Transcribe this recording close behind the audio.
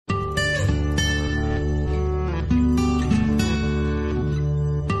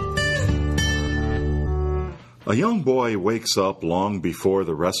A young boy wakes up long before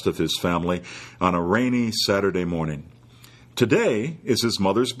the rest of his family on a rainy Saturday morning. Today is his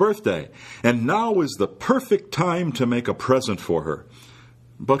mother's birthday, and now is the perfect time to make a present for her.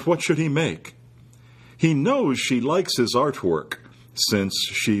 But what should he make? He knows she likes his artwork, since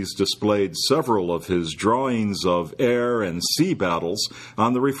she's displayed several of his drawings of air and sea battles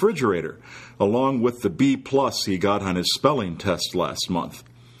on the refrigerator, along with the B+ he got on his spelling test last month.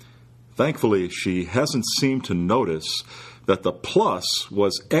 Thankfully, she hasn't seemed to notice that the plus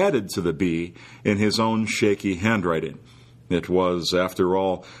was added to the B in his own shaky handwriting. It was, after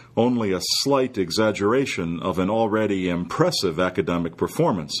all, only a slight exaggeration of an already impressive academic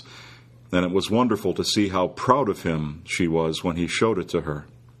performance, and it was wonderful to see how proud of him she was when he showed it to her.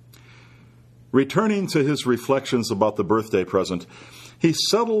 Returning to his reflections about the birthday present, he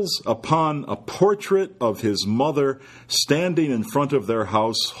settles upon a portrait of his mother standing in front of their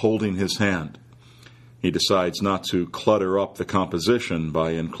house holding his hand. He decides not to clutter up the composition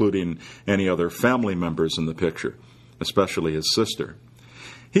by including any other family members in the picture, especially his sister.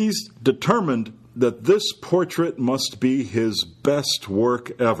 He's determined that this portrait must be his best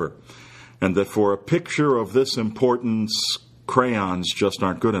work ever, and that for a picture of this importance, crayons just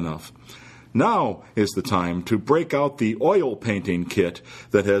aren't good enough. Now is the time to break out the oil painting kit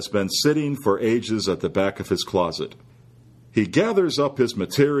that has been sitting for ages at the back of his closet. He gathers up his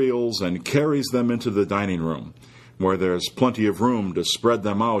materials and carries them into the dining room, where there's plenty of room to spread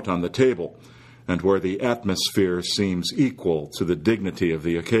them out on the table, and where the atmosphere seems equal to the dignity of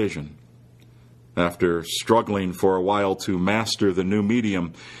the occasion. After struggling for a while to master the new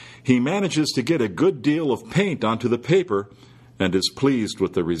medium, he manages to get a good deal of paint onto the paper and is pleased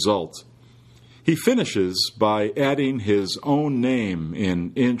with the result. He finishes by adding his own name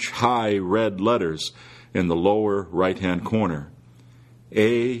in inch-high red letters in the lower right-hand corner.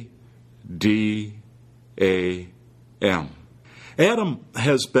 A-D-A-M. Adam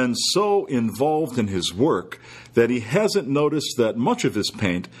has been so involved in his work that he hasn't noticed that much of his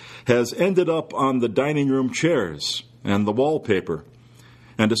paint has ended up on the dining room chairs and the wallpaper,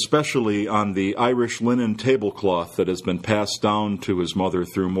 and especially on the Irish linen tablecloth that has been passed down to his mother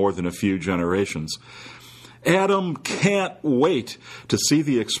through more than a few generations. Adam can't wait to see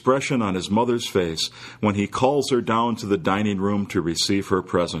the expression on his mother's face when he calls her down to the dining room to receive her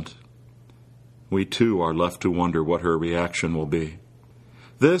present. We too are left to wonder what her reaction will be.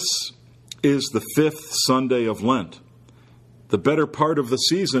 This is the 5th Sunday of Lent. The better part of the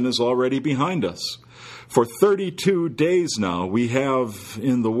season is already behind us. For 32 days now, we have,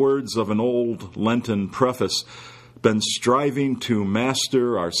 in the words of an old Lenten preface, been striving to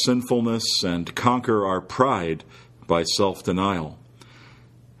master our sinfulness and conquer our pride by self-denial.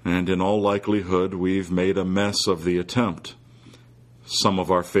 And in all likelihood, we've made a mess of the attempt. Some of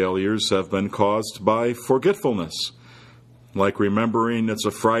our failures have been caused by forgetfulness, like remembering it's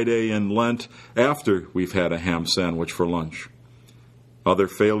a Friday in Lent after we've had a ham sandwich for lunch. Other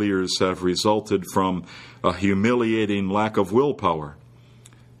failures have resulted from a humiliating lack of willpower.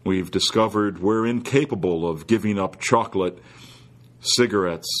 We've discovered we're incapable of giving up chocolate,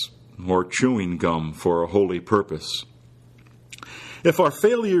 cigarettes, or chewing gum for a holy purpose. If our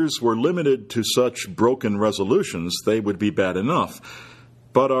failures were limited to such broken resolutions, they would be bad enough.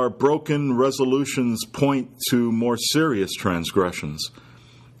 But our broken resolutions point to more serious transgressions.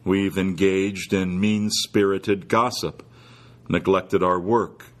 We've engaged in mean-spirited gossip, neglected our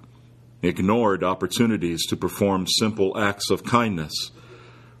work, ignored opportunities to perform simple acts of kindness,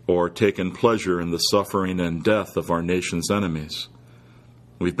 or taken pleasure in the suffering and death of our nation's enemies.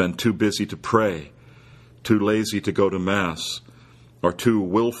 We've been too busy to pray, too lazy to go to Mass, or too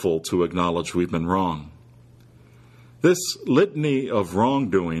willful to acknowledge we've been wrong. This litany of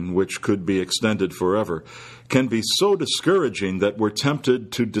wrongdoing, which could be extended forever, can be so discouraging that we're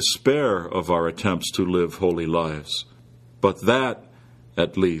tempted to despair of our attempts to live holy lives. But that,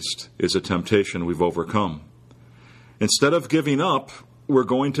 at least, is a temptation we've overcome. Instead of giving up, we're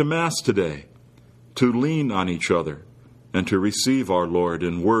going to Mass today, to lean on each other, and to receive our Lord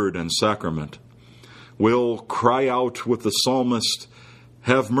in word and sacrament. We'll cry out with the psalmist,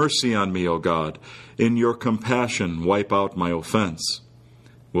 "Have mercy on me, O God. In your compassion wipe out my offense."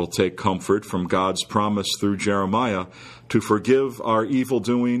 We'll take comfort from God's promise through Jeremiah to forgive our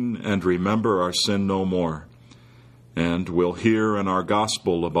evil-doing and remember our sin no more. And we'll hear in our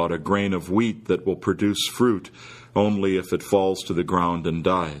gospel about a grain of wheat that will produce fruit only if it falls to the ground and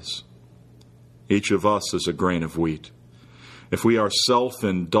dies. Each of us is a grain of wheat. If we are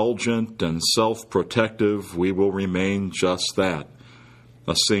self-indulgent and self-protective, we will remain just that,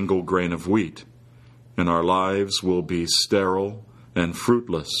 a single grain of wheat, and our lives will be sterile and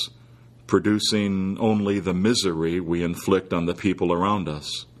fruitless, producing only the misery we inflict on the people around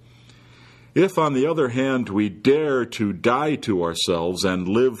us. If, on the other hand, we dare to die to ourselves and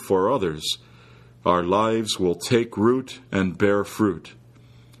live for others, our lives will take root and bear fruit.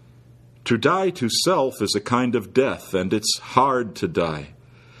 To die to self is a kind of death, and it's hard to die.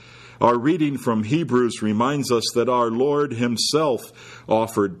 Our reading from Hebrews reminds us that our Lord himself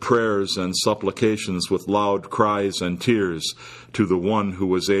offered prayers and supplications with loud cries and tears to the one who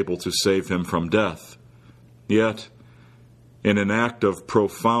was able to save him from death. Yet, in an act of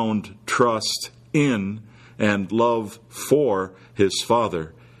profound trust in and love for his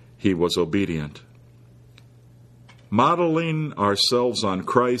Father, he was obedient. Modeling ourselves on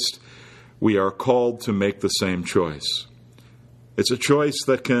Christ, we are called to make the same choice. It's a choice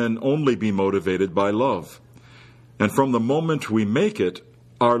that can only be motivated by love. And from the moment we make it,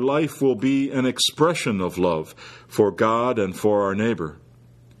 our life will be an expression of love for God and for our neighbor.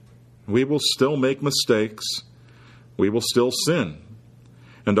 We will still make mistakes. We will still sin.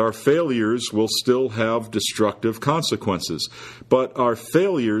 And our failures will still have destructive consequences. But our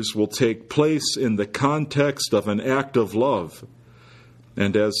failures will take place in the context of an act of love.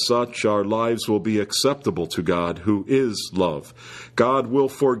 And as such, our lives will be acceptable to God, who is love. God will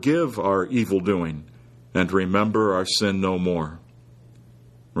forgive our evil doing and remember our sin no more.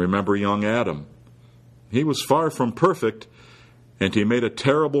 Remember young Adam. He was far from perfect, and he made a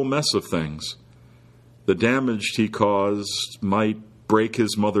terrible mess of things. The damage he caused might break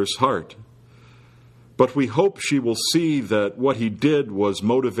his mother's heart. But we hope she will see that what he did was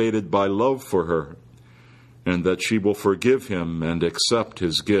motivated by love for her, and that she will forgive him and accept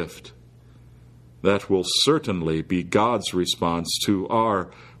his gift. That will certainly be God's response to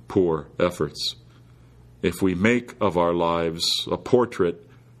our poor efforts, if we make of our lives a portrait,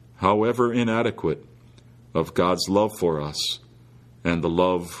 however inadequate, of God's love for us and the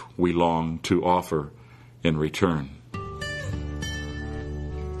love we long to offer in return.